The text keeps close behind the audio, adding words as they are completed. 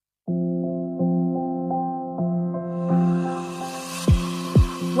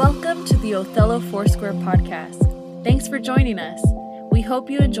Welcome to the Othello Foursquare podcast. Thanks for joining us. We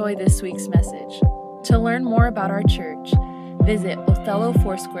hope you enjoy this week's message. To learn more about our church, visit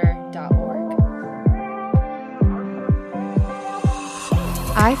OthelloFoursquare.org.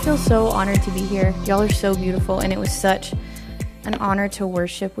 I feel so honored to be here. Y'all are so beautiful, and it was such an honor to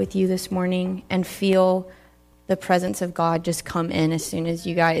worship with you this morning and feel the presence of God just come in as soon as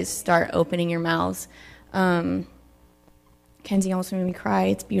you guys start opening your mouths. Kenzie almost made me cry.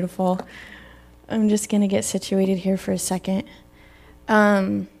 It's beautiful. I'm just going to get situated here for a second.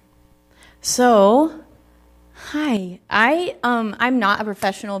 So, hi. I'm not a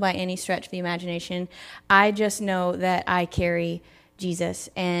professional by any stretch of the imagination. I just know that I carry Jesus,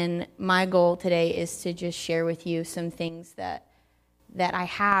 and my goal today is to just share with you some things that I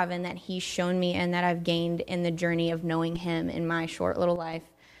have and that he's shown me and that I've gained in the journey of knowing him in my short little life.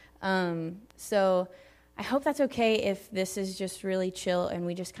 So I hope that's okay if this is just really chill and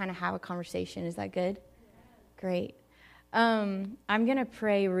we just kind of have a conversation. Is that good? Great. I'm going to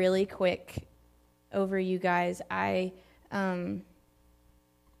pray really quick over you guys. I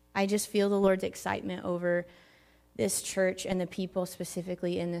just feel the Lord's excitement over this church and the people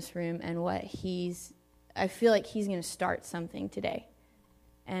specifically in this room and I feel like he's going to start something today.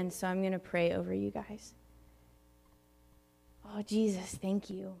 And so I'm going to pray over you guys. Oh, Jesus, thank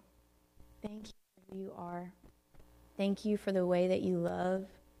you. Thank you for who you are. Thank you for the way that you love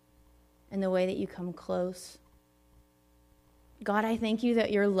and the way that you come close. God, I thank you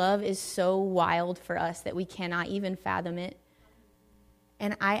that your love is so wild for us that we cannot even fathom it.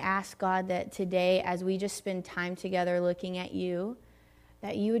 And I ask, God, that today, as we just spend time together looking at you,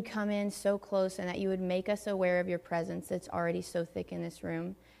 that you would come in so close and that you would make us aware of your presence that's already so thick in this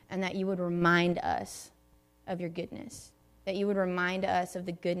room, and that you would remind us of your goodness, that you would remind us of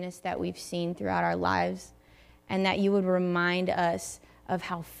the goodness that we've seen throughout our lives, and that you would remind us of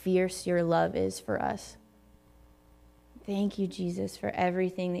how fierce your love is for us. Thank you, Jesus, for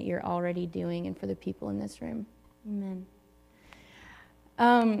everything that you're already doing and for the people in this room. Amen.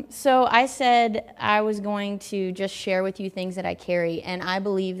 So I said I was going to just share with you things that I carry, and I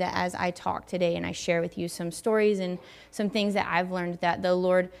believe that as I talk today and I share with you some stories and some things that I've learned, that the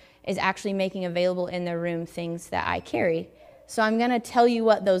Lord is actually making available in the room things that I carry. So I'm going to tell you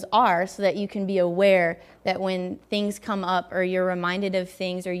what those are so that you can be aware that when things come up or you're reminded of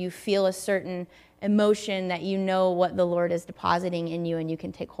things or you feel a certain emotion, that you know what the Lord is depositing in you and you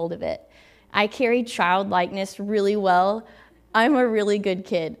can take hold of it. I carry childlikeness really well. I'm a really good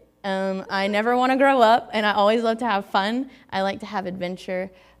kid. I never want to grow up, and I always love to have fun. I like to have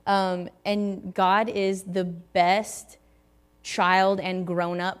adventure. And God is the best child and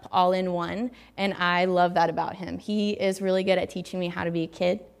grown-up all in one, and I love that about him. He is really good at teaching me how to be a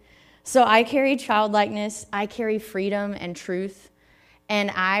kid. So I carry childlikeness. I carry freedom and truth. And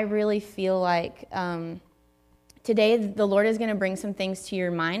I really feel like today the Lord is going to bring some things to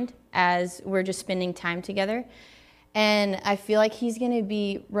your mind as we're just spending time together. And I feel like he's going to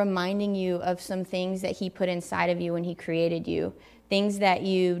be reminding you of some things that he put inside of you when he created you, things that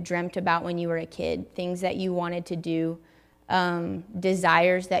you dreamt about when you were a kid, things that you wanted to do,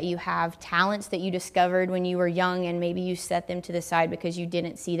 desires that you have, talents that you discovered when you were young and maybe you set them to the side because you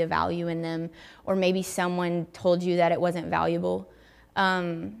didn't see the value in them, or maybe someone told you that it wasn't valuable.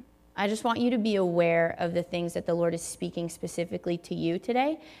 I just want you to be aware of the things that the Lord is speaking specifically to you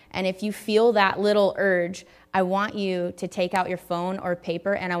today. And if you feel that little urge, I want you to take out your phone or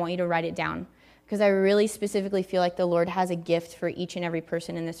paper and I want you to write it down. Because I really specifically feel like the Lord has a gift for each and every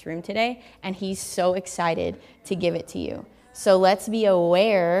person in this room today, and he's so excited to give it to you. So let's be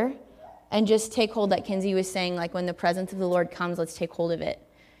aware and just take hold, like Kenzie was saying, like when the presence of the Lord comes, let's take hold of it.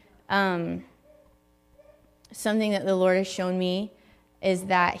 Something that the Lord has shown me is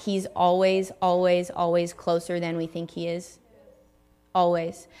that he's always, always, always closer than we think he is.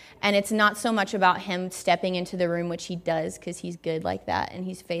 Always. And it's not so much about him stepping into the room, which he does because he's good like that and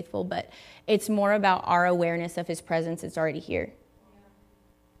he's faithful, but it's more about our awareness of his presence. It's already here.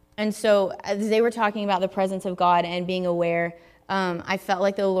 And so as they were talking about the presence of God and being aware, I felt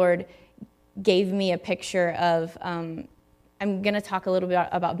like the Lord gave me a picture of, I'm going to talk a little bit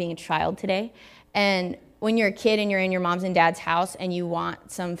about being a child today. And when you're a kid and you're in your mom's and dad's house and you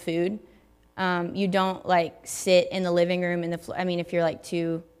want some food, you don't like sit in the living room if you're like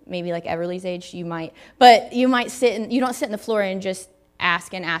maybe like Everly's age, you might, but you might you don't sit in the floor and just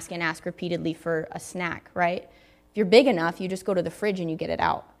ask and ask and ask repeatedly for a snack, right? If you're big enough, you just go to the fridge and you get it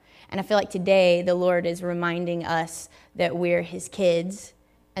out. And I feel like today the Lord is reminding us that we're his kids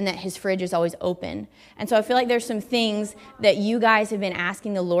and that his fridge is always open. And so I feel like there's some things that you guys have been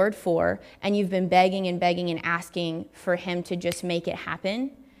asking the Lord for, and you've been begging and begging and asking for him to just make it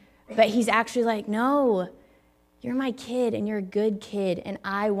happen. But he's actually like, no, you're my kid and you're a good kid and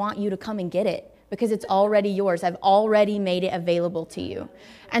I want you to come and get it because it's already yours. I've already made it available to you.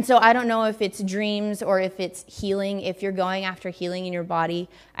 And so I don't know if it's dreams or if it's healing. If you're going after healing in your body,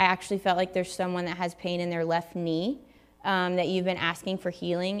 I actually felt like there's someone that has pain in their left knee, that you've been asking for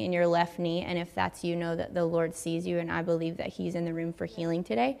healing in your left knee. And if that's you, know that the Lord sees you, and I believe that he's in the room for healing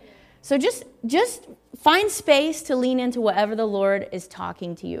today. So just find space to lean into whatever the Lord is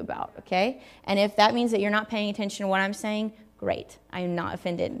talking to you about, okay? And if that means that you're not paying attention to what I'm saying, great. I am not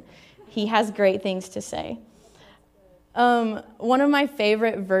offended. He has great things to say. One of my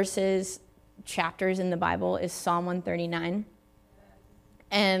favorite chapters in the Bible is Psalm 139.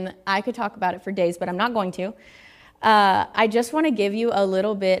 And I could talk about it for days, but I'm not going to. I just want to give you a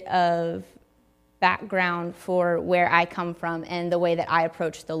little bit of background for where I come from and the way that I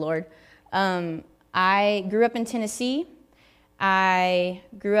approach the Lord. I grew up in Tennessee. I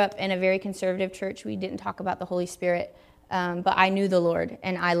grew up in a very conservative church. We didn't talk about the Holy Spirit, but I knew the Lord,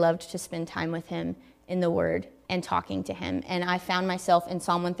 and I loved to spend time with him in the Word and talking to him. And I found myself in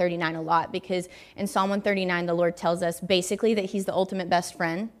Psalm 139 a lot, because in Psalm 139, the Lord tells us basically that he's the ultimate best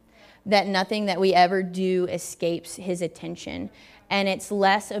friend, that nothing that we ever do escapes his attention. And it's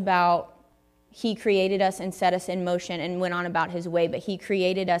less about he created us and set us in motion and went on about his way, but he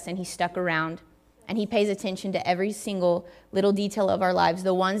created us and he stuck around and he pays attention to every single little detail of our lives,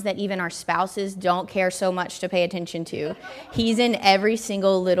 the ones that even our spouses don't care so much to pay attention to. He's in every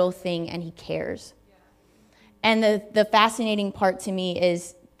single little thing and he cares. And the fascinating part to me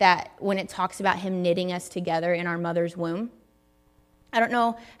is that when it talks about him knitting us together in our mother's womb, I don't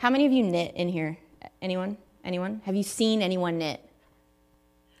know, how many of you knit in here? Anyone? Have you seen anyone knit?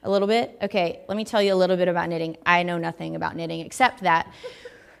 A little bit? Okay, let me tell you a little bit about knitting. I know nothing about knitting except that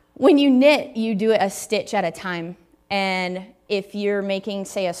when you knit, you do it a stitch at a time. And if you're making,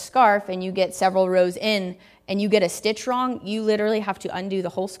 say, a scarf and you get several rows in and you get a stitch wrong, you literally have to undo the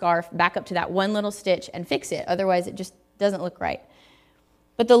whole scarf, back up to that one little stitch and fix it. Otherwise, it just doesn't look right.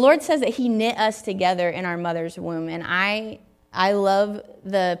 But the Lord says that he knit us together in our mother's womb. And I love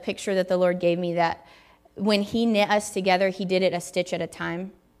the picture that the Lord gave me, that when he knit us together, he did it a stitch at a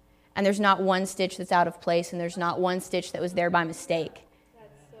time. And there's not one stitch that's out of place, and there's not one stitch that was there by mistake.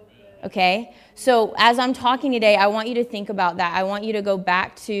 Okay? So as I'm talking today, I want you to think about that. I want you to go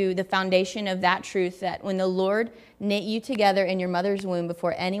back to the foundation of that truth, that when the Lord knit you together in your mother's womb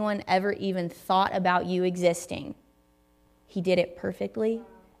before anyone ever even thought about you existing, he did it perfectly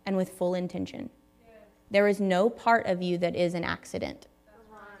and with full intention. There is no part of you that is an accident.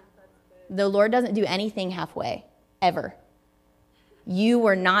 The Lord doesn't do anything halfway, ever. You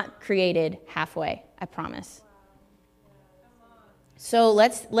were not created halfway, I promise. So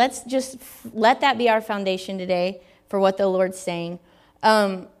let's just let that be our foundation today for what the Lord's saying.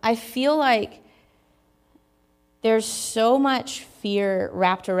 I feel like there's so much fear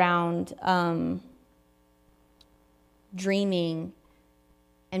wrapped around dreaming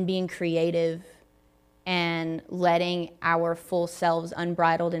and being creative and letting our full selves,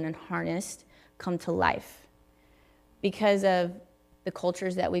 unbridled and unharnessed, come to life because of the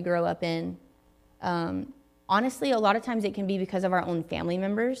cultures that we grow up in. Honestly, a lot of times it can be because of our own family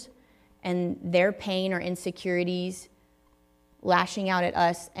members and their pain or insecurities lashing out at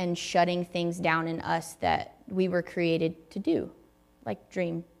us and shutting things down in us that we were created to do, like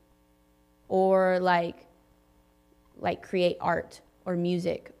dream, or like create art or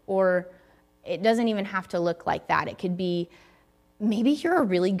music, or it doesn't even have to look like that. It could be, maybe you're a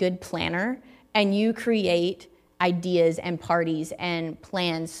really good planner and you create ideas and parties and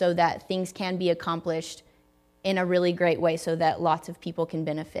plans so that things can be accomplished in a really great way so that lots of people can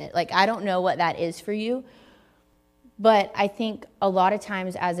benefit. Like, I don't know what that is for you, but I think a lot of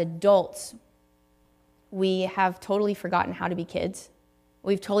times as adults, we have totally forgotten how to be kids.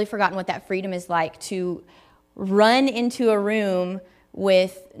 We've totally forgotten what that freedom is like, to run into a room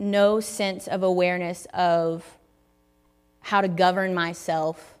with no sense of awareness of how to govern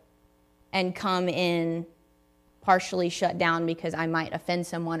myself and come in partially shut down because I might offend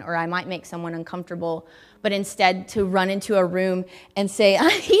someone or I might make someone uncomfortable, but instead to run into a room and say,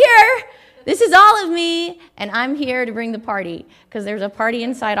 I'm here, this is all of me, and I'm here to bring the party, because there's a party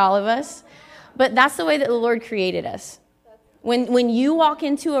inside all of us. But that's the way that the Lord created us. When you walk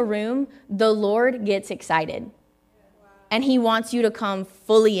into a room, the Lord gets excited, and he wants you to come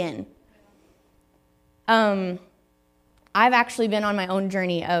fully in. I've actually been on my own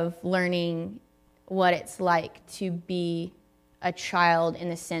journey of learning what it's like to be a child, in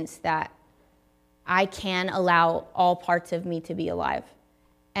the sense that I can allow all parts of me to be alive.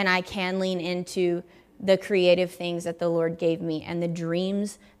 And I can lean into the creative things that the Lord gave me and the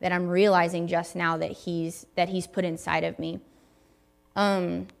dreams that I'm realizing just now that he's put inside of me.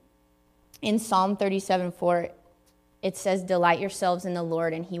 In Psalm 37:4, it says, "Delight yourselves in the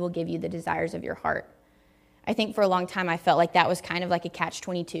Lord, and he will give you the desires of your heart." I think for a long time I felt like that was kind of like a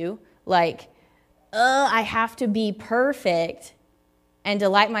catch-22. Like, I have to be perfect and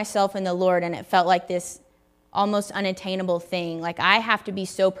delight myself in the Lord, and it felt like this almost unattainable thing. Like, I have to be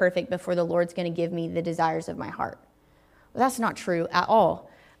so perfect before the Lord's going to give me the desires of my heart. Well, that's not true at all.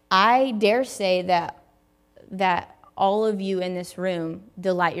 I dare say that all of you in this room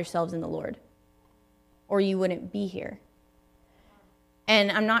delight yourselves in the Lord, or you wouldn't be here.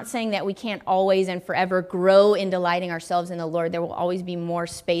 And I'm not saying that we can't always and forever grow in delighting ourselves in the Lord. There will always be more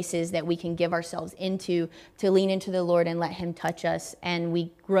spaces that we can give ourselves into to lean into the Lord and let him touch us, and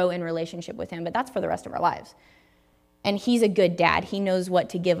we grow in relationship with him. But that's for the rest of our lives. And he's a good dad. He knows what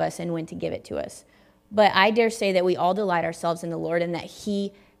to give us and when to give it to us. But I dare say that we all delight ourselves in the Lord, and that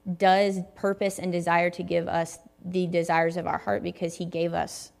he does purpose and desire to give us the desires of our heart because he gave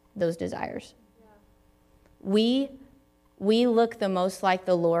us those desires. Yeah. We look the most like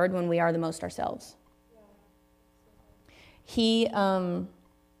the Lord when we are the most ourselves. He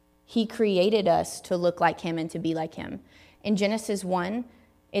created us to look like him and to be like him. In Genesis 1,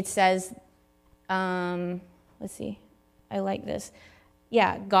 it says, let's see, I like this.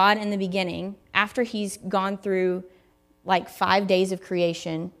 Yeah, God in the beginning, after he's gone through like 5 days of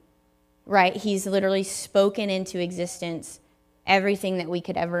creation, right? He's literally spoken into existence everything that we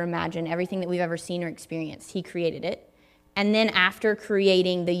could ever imagine, everything that we've ever seen or experienced. He created it. And then after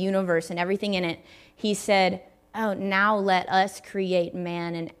creating the universe and everything in it, he said, "Oh, now let us create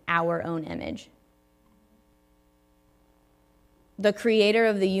man in our own image." The creator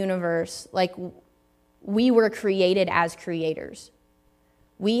of the universe, like, we were created as creators.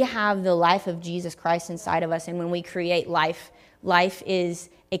 We have the life of Jesus Christ inside of us, and when we create life, life is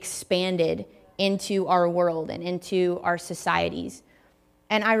expanded into our world and into our societies.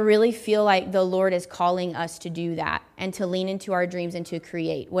 And I really feel like the Lord is calling us to do that and to lean into our dreams and to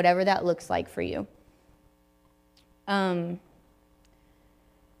create, whatever that looks like for you. In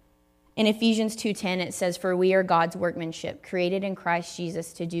Ephesians 2:10, it says, "For we are God's workmanship, created in Christ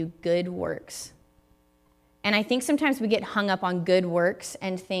Jesus to do good works." And I think sometimes we get hung up on good works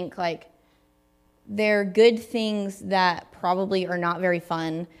and think like they're good things that probably are not very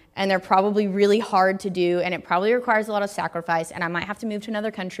fun, and they're probably really hard to do, and it probably requires a lot of sacrifice, and I might have to move to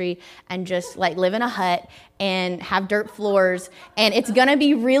another country and just like live in a hut and have dirt floors, and it's gonna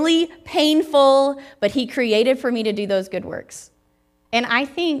be really painful, but he created for me to do those good works. And I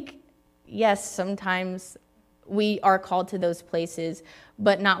think, yes, sometimes we are called to those places,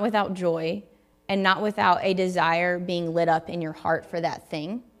 but not without joy and not without a desire being lit up in your heart for that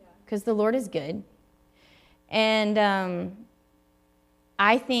thing, because the Lord is good. And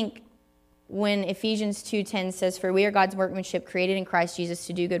I think when Ephesians 2:10 says, "For we are God's workmanship, created in Christ Jesus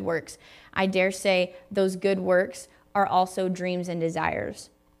to do good works," I dare say those good works are also dreams and desires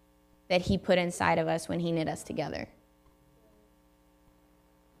that he put inside of us when he knit us together.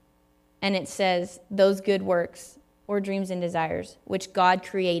 And it says, those good works or dreams and desires, which God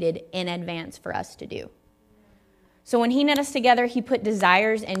created in advance for us to do. So when he knit us together, he put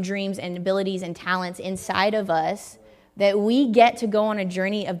desires and dreams and abilities and talents inside of us that we get to go on a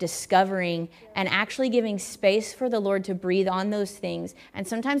journey of discovering and actually giving space for the Lord to breathe on those things. And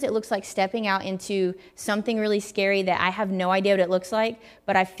sometimes it looks like stepping out into something really scary that I have no idea what it looks like,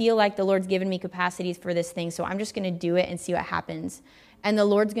 but I feel like the Lord's given me capacities for this thing, so I'm just going to do it and see what happens. And the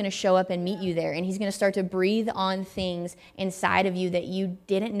Lord's going to show up and meet you there, and he's going to start to breathe on things inside of you that you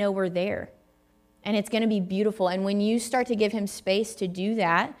didn't know were there. And it's going to be beautiful. And when you start to give him space to do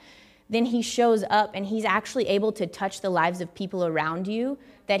that, then he shows up and he's actually able to touch the lives of people around you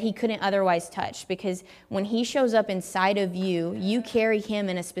that he couldn't otherwise touch. Because when he shows up inside of you, you carry him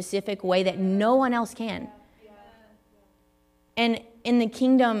in a specific way that no one else can. And in the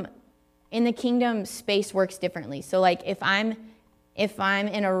kingdom, space works differently. So like if I'm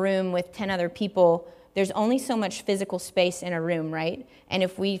in a room with 10 other people, there's only so much physical space in a room, right? And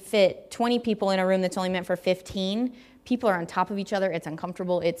if we fit 20 people in a room that's only meant for 15, people are on top of each other. It's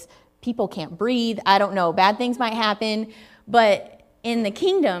uncomfortable. People can't breathe. I don't know. Bad things might happen. But in the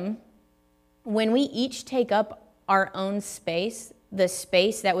kingdom, when we each take up our own space, the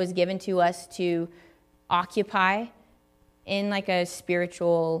space that was given to us to occupy in like a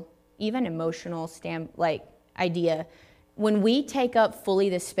spiritual, even emotional idea, when we take up fully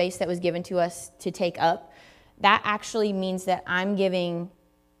the space that was given to us to take up, that actually means that I'm giving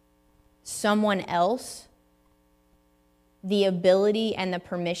someone else the ability and the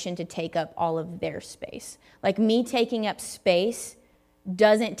permission to take up all of their space. Like me taking up space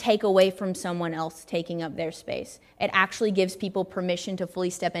doesn't take away from someone else taking up their space. It actually gives people permission to fully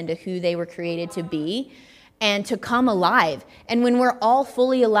step into who they were created to be and to come alive. And when we're all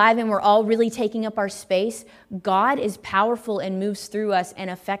fully alive and we're all really taking up our space, God is powerful and moves through us and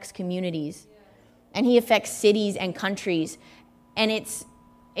affects communities. And he affects cities and countries. And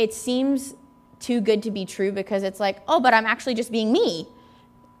it seems too good to be true because it's like, oh, but I'm actually just being me.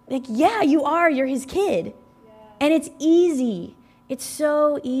 Like, yeah, you are. You're his kid. Yeah. And it's easy. It's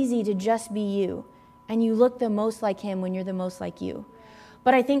so easy to just be you. And you look the most like him when you're the most like you. Yeah.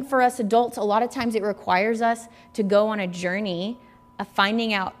 But I think for us adults, a lot of times it requires us to go on a journey of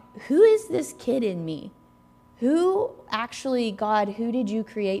finding out, who is this kid in me? Who actually, God, who did you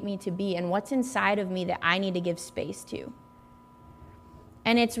create me to be? And what's inside of me that I need to give space to?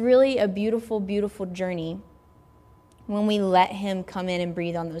 And it's really a beautiful, beautiful journey when we let him come in and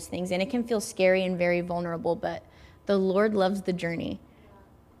breathe on those things. And it can feel scary and very vulnerable, but the Lord loves the journey.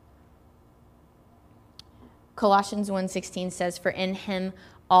 Colossians 1:16 says, "For in him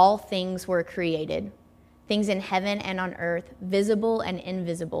all things were created, things in heaven and on earth, visible and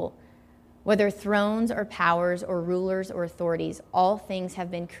invisible, whether thrones or powers or rulers or authorities, all things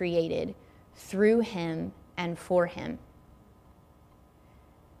have been created through him and for him."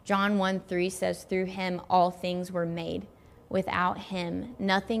 John 1:3 says, "Through him all things were made. Without him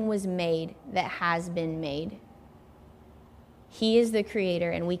nothing was made that has been made." He is the creator,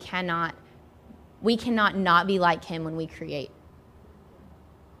 and we cannot not be like him when we create.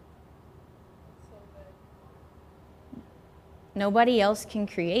 Nobody else can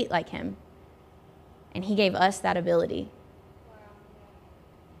create like him. And he gave us that ability.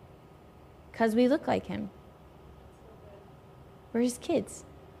 Because we look like him. We're his kids.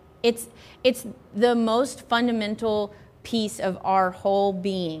 It's the most fundamental piece of our whole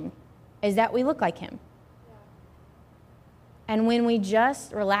being is that we look like him. And when we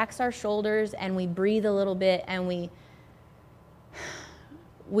just relax our shoulders and we breathe a little bit and we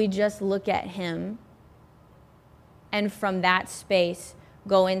just look at him, and from that space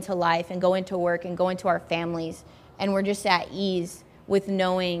go into life and go into work and go into our families, and we're just at ease with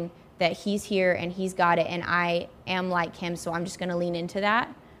knowing that he's here and he's got it and I am like him, so I'm just going to lean into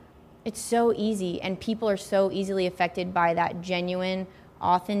that. It's so easy, and people are so easily affected by that genuine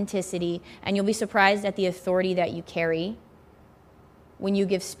authenticity, and you'll be surprised at the authority that you carry when you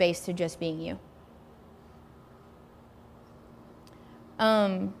give space to just being you.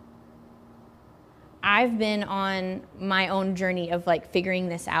 I've been on my own journey of like figuring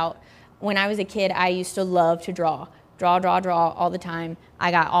this out. When I was a kid, I used to love to draw all the time.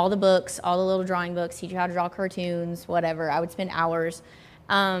 I got all the books, all the little drawing books, teach you how to draw cartoons, whatever. I would spend hours.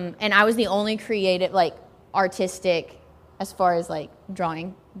 And I was the only creative, like artistic, as far as like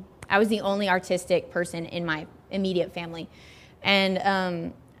drawing. I was the only artistic person in my immediate family.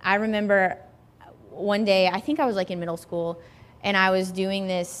 And I remember one day, I think I was like in middle school, and I was doing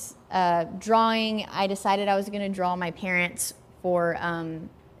this drawing. I decided I was going to draw my parents for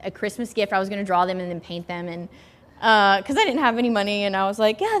a Christmas gift. I was going to draw them and then paint them, and because I didn't have any money, and I was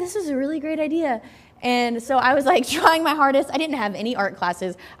like, yeah, this is a really great idea. And so I was like trying my hardest. I didn't have any art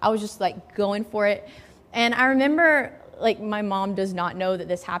classes. I was just like going for it. And I remember, like, my mom does not know that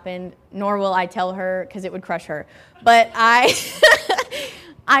this happened, nor will I tell her because it would crush her. But I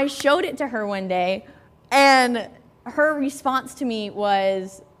showed it to her one day, and her response to me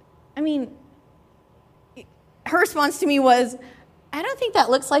was, I don't think that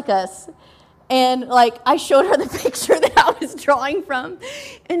looks like us. And like, I showed her the picture that I was drawing from,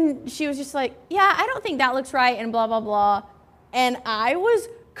 and she was just like, yeah, I don't think that looks right, and blah, blah, blah. And I was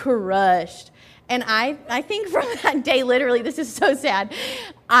crushed. And I think from that day, literally, this is so sad,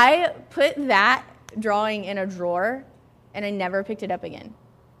 I put that drawing in a drawer, and I never picked it up again.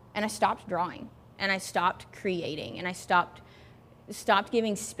 And I stopped drawing, and I stopped creating, and I stopped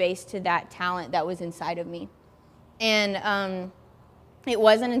giving space to that talent that was inside of me. And it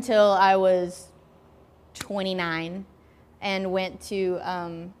wasn't until I was 29 and went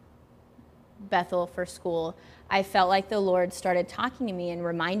to Bethel for school, I felt like the Lord started talking to me and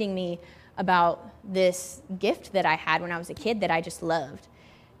reminding me about this gift that I had when I was a kid that I just loved.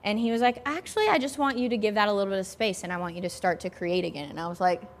 And he was like, actually, I just want you to give that a little bit of space, and I want you to start to create again. And I was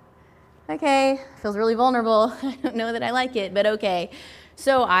like, okay, feels really vulnerable. I don't know that I like it, but okay.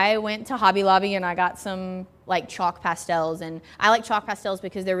 So I went to Hobby Lobby, and I got some like chalk pastels, and I like chalk pastels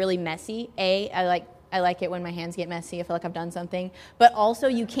because they're really messy. I like it when my hands get messy. I feel like I've done something. But also,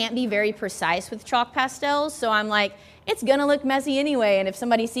 you can't be very precise with chalk pastels, so I'm like, it's gonna look messy anyway, and if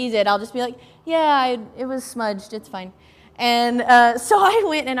somebody sees it, I'll just be like, yeah, it was smudged, it's fine. And so I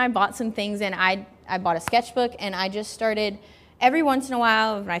went and I bought some things, and I bought a sketchbook, and I just started every once in a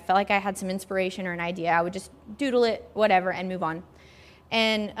while, when I felt like I had some inspiration or an idea, I would just doodle it, whatever, and move on.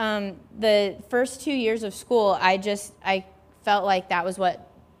 And the first 2 years of school, I felt like that was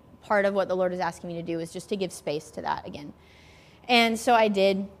part of what the Lord was asking me to do, was just to give space to that again. And so I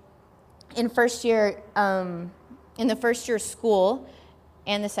did. In the first year of school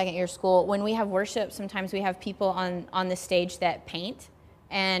and the second year of school, when we have worship, sometimes we have people on the stage that paint,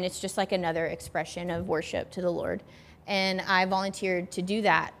 and it's just like another expression of worship to the Lord. And I volunteered to do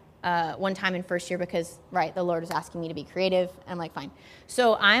that one time in first year because, the Lord was asking me to be creative. And I'm like, fine.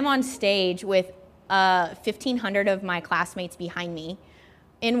 So I'm on stage with 1,500 of my classmates behind me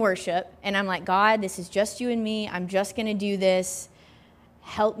in worship, and I'm like, God, this is just you and me. I'm just going to do this.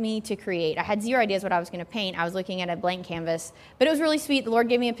 Help me to create. I had zero ideas what I was going to paint. I was looking at a blank canvas, but it was really sweet. The Lord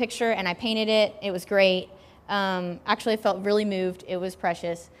gave me a picture, and I painted it. It was great. Actually, I felt really moved. It was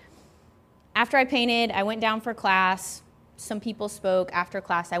precious. After I painted, I went down for class. Some people spoke. After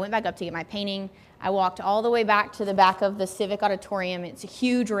class, I went back up to get my painting. I walked all the way back to the back of the Civic Auditorium. It's a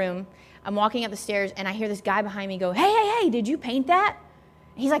huge room. I'm walking up the stairs, and I hear this guy behind me go, hey, did you paint that?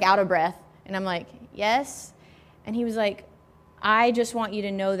 He's like out of breath. And I'm like, yes. And he was like, I just want you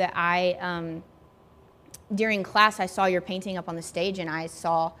to know that during class, I saw your painting up on the stage, and I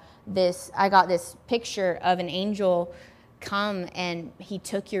got this picture of an angel come, and he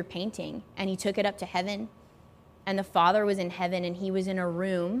took your painting, and he took it up to heaven, and the Father was in heaven, and he was in a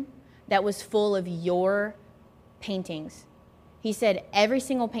room that was full of your paintings. He said, every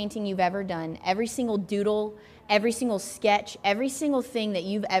single painting you've ever done, every single doodle, every single sketch, every single thing that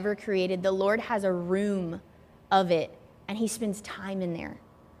you've ever created, the Lord has a room of it, and he spends time in there,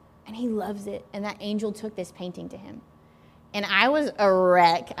 and he loves it. And that angel took this painting to him. And I was a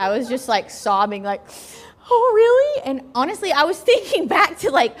wreck. I was just like sobbing, like, oh, really? And honestly, I was thinking back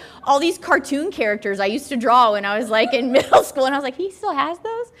to all these cartoon characters I used to draw when I was in middle school, and I was like, he still has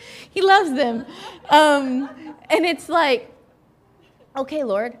those? He loves them. And it's like, okay,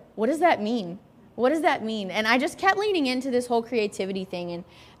 Lord, what does that mean? What does that mean? And I just kept leaning into this whole creativity thing.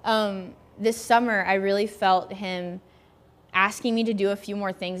 And this summer, I really felt him asking me to do a few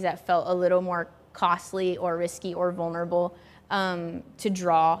more things that felt a little more costly or risky or vulnerable to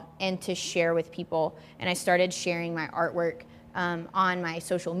draw and to share with people. And I started sharing my artwork on my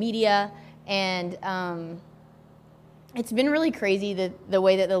social media. And it's been really crazy the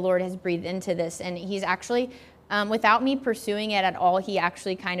way that the Lord has breathed into this. And he's actually, without me pursuing it at all, he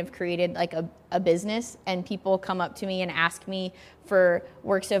actually kind of created a business, and people come up to me and ask me for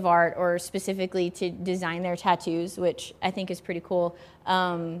works of art or specifically to design their tattoos, which I think is pretty cool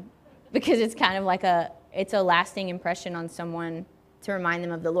because it's kind of it's a lasting impression on someone to remind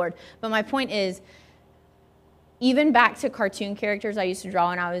them of the Lord. But my point is, even back to cartoon characters I used to draw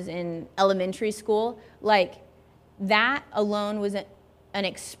when I was in elementary school, that alone was an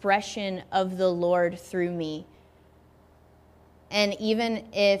expression of the Lord through me. And even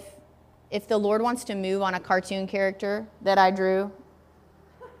if the Lord wants to move on a cartoon character that I drew,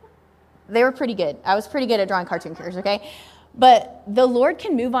 they were pretty good. I was pretty good at drawing cartoon characters, okay? But the Lord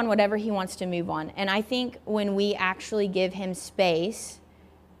can move on whatever he wants to move on. And I think when we actually give him space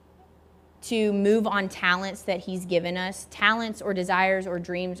to move on talents that he's given us, talents or desires or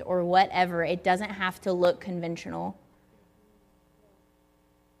dreams or whatever, it doesn't have to look conventional.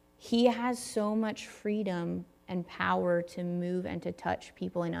 He has so much freedom and power to move and to touch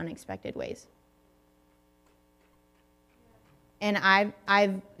people in unexpected ways. And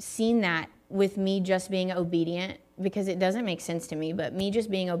I've seen that with me just being obedient, because it doesn't make sense to me, but me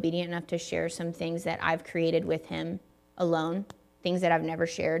just being obedient enough to share some things that I've created with him alone, things that I've never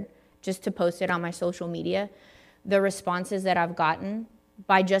shared, just to post it on my social media. The responses that I've gotten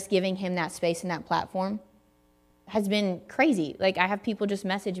by just giving him that space and that platform has been crazy. I have people just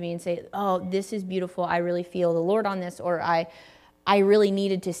message me and say, oh, this is beautiful. I really feel the Lord on this, or I really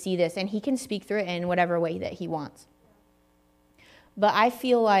needed to see this. And he can speak through it in whatever way that he wants. But I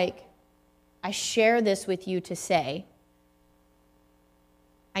feel like I share this with you to say,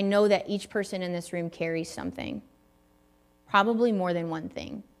 I know that each person in this room carries something, probably more than one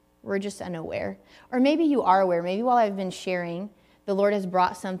thing. We're just unaware. Or maybe you are aware. Maybe while I've been sharing, the Lord has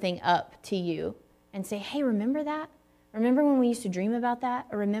brought something up to you and say, hey, remember that? Remember when we used to dream about that?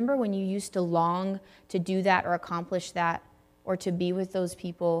 Or remember when you used to long to do that or accomplish that, or to be with those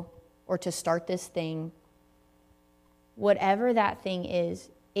people, or to start this thing? Whatever that thing is,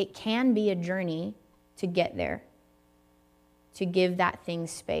 it can be a journey to get there, to give that thing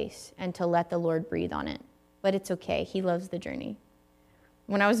space and to let the Lord breathe on it. But it's okay. He loves the journey.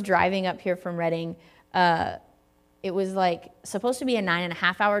 When I was driving up here from Redding, it was like supposed to be a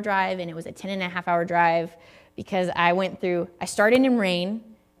 9.5-hour drive, and it was a 10.5-hour drive because I started in rain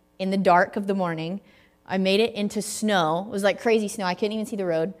in the dark of the morning. I made it into snow. It was like crazy snow. I couldn't even see the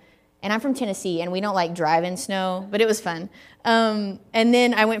road. And I'm from Tennessee, and we don't like drive in snow, but it was fun. And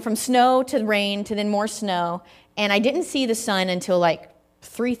then I went from snow to rain to then more snow, and I didn't see the sun until like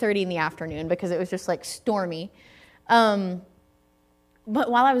 3:30 in the afternoon because it was just like stormy.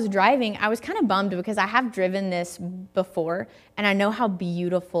 But while I was driving, I was kind of bummed because I have driven this before, and I know how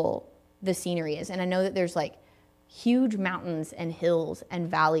beautiful the scenery is. And I know that there's like huge mountains and hills and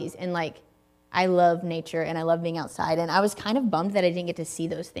valleys, and like I love nature and I love being outside. And I was kind of bummed that I didn't get to see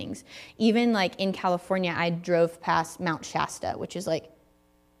those things. Even like in California, I drove past Mount Shasta, which is like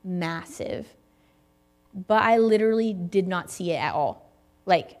massive. But I literally did not see it at all.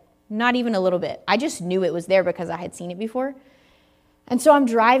 Like not even a little bit. I just knew it was there because I had seen it before. And so I'm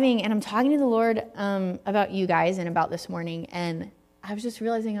driving and I'm talking to the Lord about you guys and about this morning. And I was just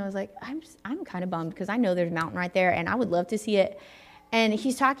realizing, I was like, I'm kind of bummed because I know there's a mountain right there and I would love to see it. And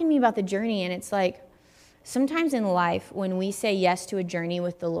he's talking to me about the journey, and it's like sometimes in life when we say yes to a journey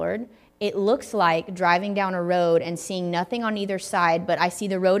with the Lord, it looks like driving down a road and seeing nothing on either side, but I see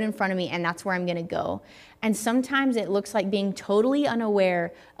the road in front of me and that's where I'm going to go. And sometimes it looks like being totally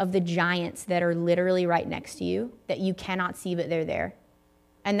unaware of the giants that are literally right next to you that you cannot see, but they're there.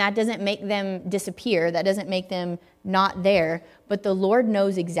 And that doesn't make them disappear. That doesn't make them not there. But the Lord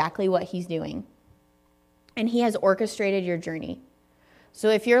knows exactly what he's doing. And he has orchestrated your journey. So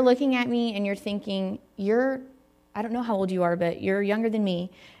if you're looking at me and you're thinking, I don't know how old you are, but you're younger than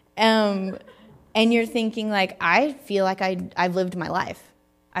me. And you're thinking like, I feel like I've lived my life.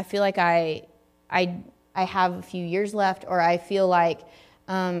 I feel like I have a few years left, or I feel like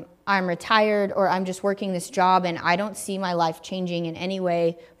I'm retired, or I'm just working this job and I don't see my life changing in any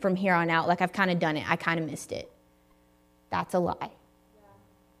way from here on out. Like I've kind of done it. I kind of missed it. That's a lie.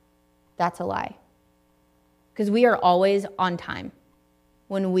 That's a lie. Because we are always on time.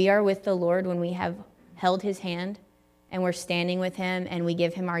 When we are with the Lord, when we have held his hand and we're standing with him and we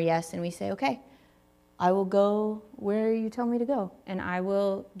give him our yes and we say, okay, I will go where you tell me to go, and I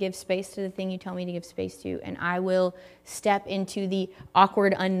will give space to the thing you tell me to give space to, and I will step into the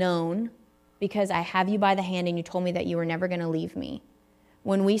awkward unknown because I have you by the hand and you told me that you were never going to leave me.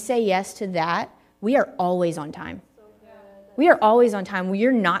 When we say yes to that, we are always on time. We are always on time.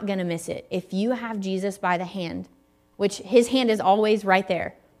 You're not going to miss it. If you have Jesus by the hand, which his hand is always right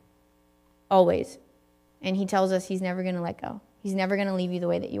there, always. And he tells us he's never going to let go. He's never going to leave you the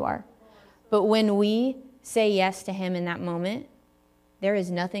way that you are. But when we say yes to him in that moment, there is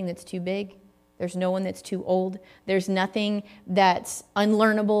nothing that's too big. There's no one that's too old. There's nothing that's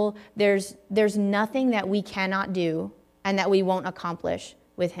unlearnable. There's nothing that we cannot do and that we won't accomplish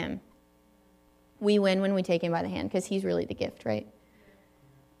with him. We win when we take him by the hand because he's really the gift, right?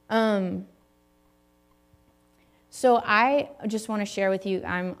 So I just want to share with you,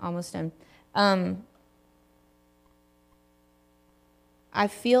 I'm almost done. I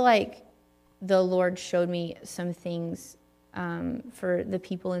feel like the Lord showed me some things for the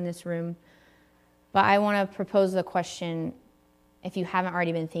people in this room. But I want to propose the question, if you haven't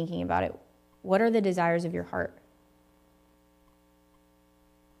already been thinking about it, what are the desires of your heart?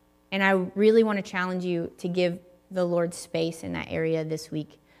 And I really want to challenge you to give the Lord space in that area this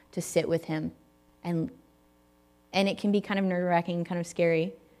week to sit with him. And it can be kind of nerve-wracking, kind of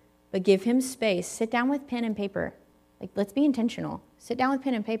scary, but give him space. Sit down with pen and paper. Like, let's be intentional. Sit down with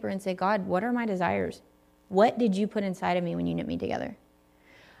pen and paper and say, God, what are my desires? What did you put inside of me when you knit me together?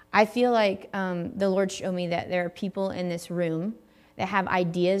 I feel like the Lord showed me that there are people in this room that have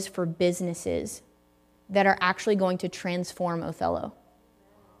ideas for businesses that are actually going to transform Othello.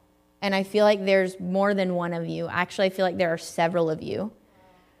 And I feel like there's more than one of you. Actually, I feel like there are several of you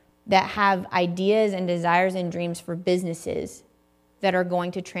that have ideas and desires and dreams for businesses that are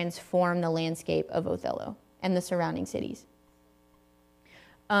going to transform the landscape of Othello and the surrounding cities.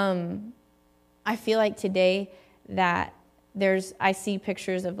 I feel like today that I see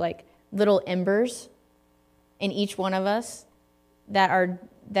pictures of like little embers in each one of us that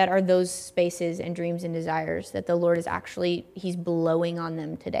are those spaces and dreams and desires that the Lord is actually, he's blowing on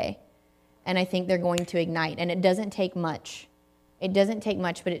them today. And I think they're going to ignite. And it doesn't take much. It doesn't take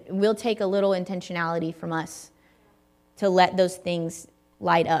much, but it will take a little intentionality from us to let those things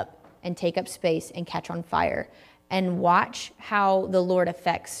light up and take up space and catch on fire. And watch how the Lord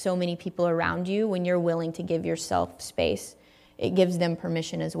affects so many people around you when you're willing to give yourself space. It gives them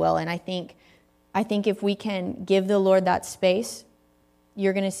permission as well. And I think if we can give the Lord that space,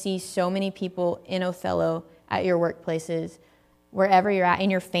 you're going to see so many people in Othello, at your workplaces, wherever you're at, in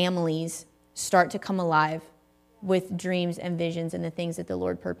your families, start to come alive with dreams and visions and the things that the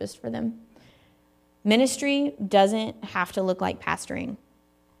Lord purposed for them. Ministry doesn't have to look like pastoring.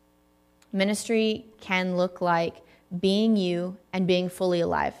 Ministry can look like being you and being fully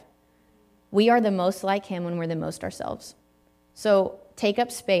alive. We are the most like him when we're the most ourselves. So take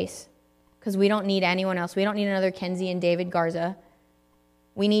up space, because we don't need anyone else. We don't need another Kenzie and David Garza.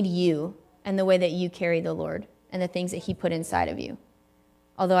 We need you and the way that you carry the Lord and the things that he put inside of you.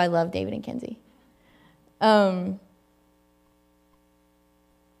 Although I love David and Kenzie. I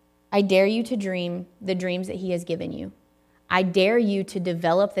dare you to dream the dreams that he has given you. I dare you to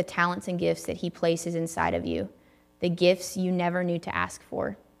develop the talents and gifts that he places inside of you, the gifts you never knew to ask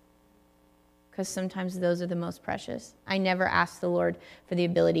for, because sometimes those are the most precious. I never asked the Lord for the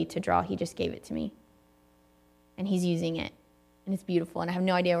ability to draw. He just gave it to me, and he's using it, and it's beautiful, and I have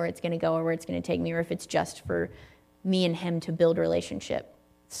no idea where it's going to go or where it's going to take me or if it's just for me and him to build a relationship.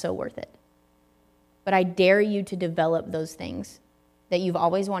 It's so worth it. But I dare you to develop those things that you've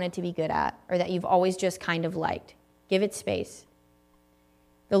always wanted to be good at or that you've always just kind of liked. Give it space.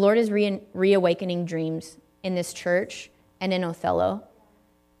 The Lord is reawakening dreams in this church and in Othello.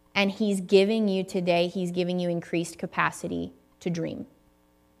 And he's giving you today, he's giving you increased capacity to dream.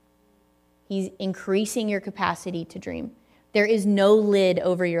 He's increasing your capacity to dream. There is no lid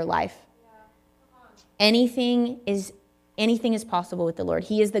over your life. Anything is possible with the Lord.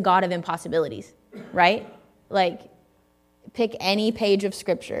 He is the God of impossibilities, right? Like, pick any page of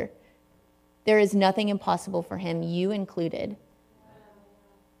Scripture. There is nothing impossible for him, you included.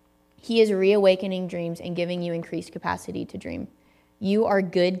 He is reawakening dreams and giving you increased capacity to dream. You are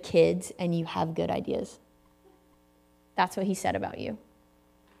good kids and you have good ideas. That's what he said about you.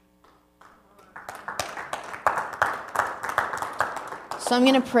 So I'm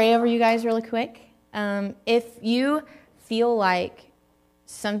going to pray over you guys really quick. If you feel like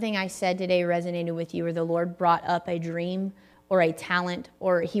something I said today resonated with you, or the Lord brought up a dream or a talent,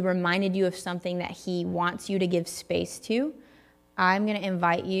 or he reminded you of something that he wants you to give space to, I'm going to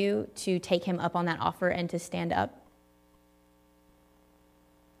invite you to take him up on that offer and to stand up.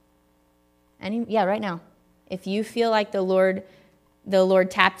 Right now. If you feel like the Lord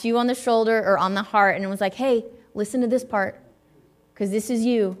tapped you on the shoulder or on the heart and was like, hey, listen to this part, because this is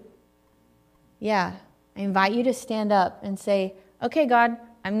you. Yeah, I invite you to stand up and say, okay, God,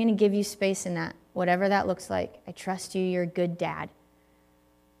 I'm going to give you space in that, whatever that looks like. I trust you. You're a good dad.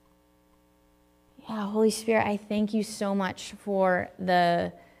 Yeah, Holy Spirit, I thank you so much for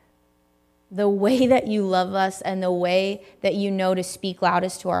the way that you love us and the way that you know to speak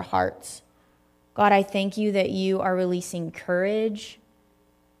loudest to our hearts. God, I thank you that you are releasing courage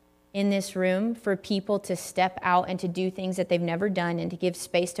in this room for people to step out and to do things that they've never done and to give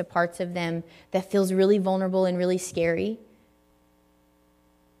space to parts of them that feels really vulnerable and really scary.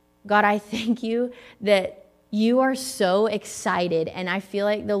 God, I thank you that you are so excited, and I feel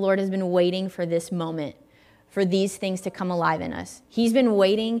like the Lord has been waiting for this moment, for these things to come alive in us. He's been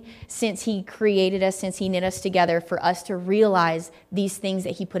waiting since he created us, since he knit us together, for us to realize these things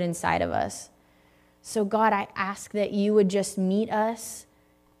that he put inside of us. So God, I ask that you would just meet us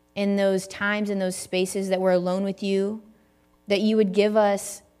in those times, in those spaces that we're alone with you, that you would give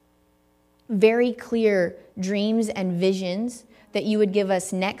us very clear dreams and visions, that you would give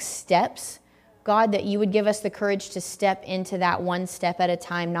us next steps. God, that you would give us the courage to step into that one step at a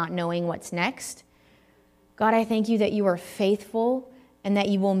time, not knowing what's next. God, I thank you that you are faithful and that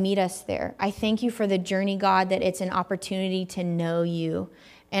you will meet us there. I thank you for the journey, God, that it's an opportunity to know you.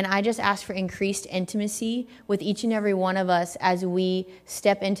 And I just ask for increased intimacy with each and every one of us as we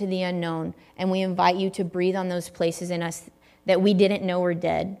step into the unknown. And we invite you to breathe on those places in us that we didn't know were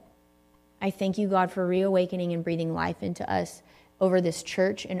dead. I thank you, God, for reawakening and breathing life into us over this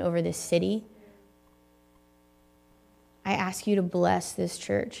church and over this city. I ask you to bless this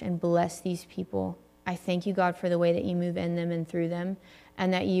church and bless these people. I thank you, God, for the way that you move in them and through them,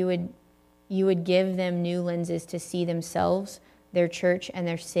 and that you would give them new lenses to see themselves, their church, and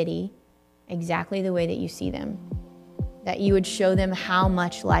their city exactly the way that you see them. That you would show them how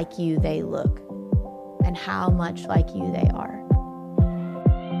much like you they look and how much like you they are.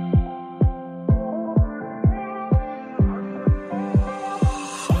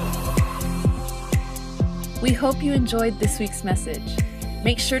 We hope you enjoyed this week's message.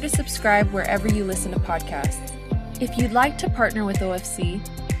 Make sure to subscribe wherever you listen to podcasts. If you'd like to partner with OFC,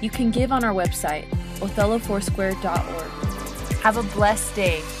 you can give on our website, othellofoursquare.org. Have a blessed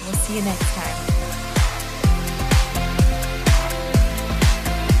day. We'll see you next time.